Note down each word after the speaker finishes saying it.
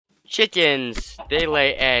Chickens, they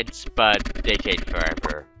lay eggs, but they take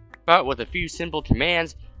forever. But with a few simple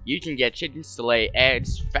commands, you can get chickens to lay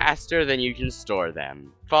eggs faster than you can store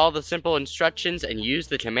them. Follow the simple instructions and use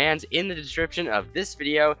the commands in the description of this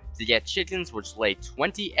video to get chickens which lay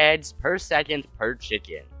 20 eggs per second per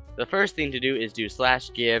chicken. The first thing to do is do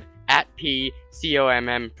 /give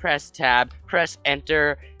 @p_comm, press tab, press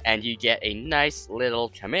enter, and you get a nice little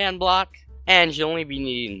command block. And you'll only be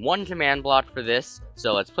needing one command block for this,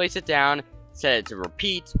 so let's place it down, set it to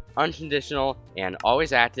repeat, unconditional, and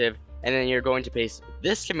always active, and then you're going to paste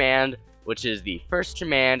this command, which is the first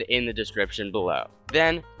command in the description below.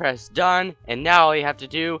 Then press done, and now all you have to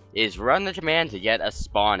do is run the command to get a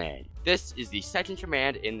spawn egg. This is the second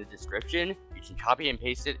command in the description. You can copy and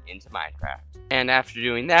paste it into Minecraft. And after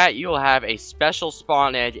doing that, you will have a special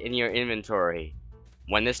spawn egg in your inventory.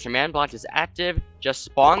 When this command block is active, just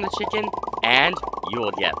spawn the chicken, and you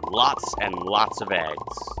will get lots and lots of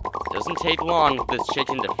eggs. It doesn't take long for this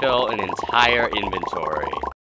chicken to fill an entire inventory.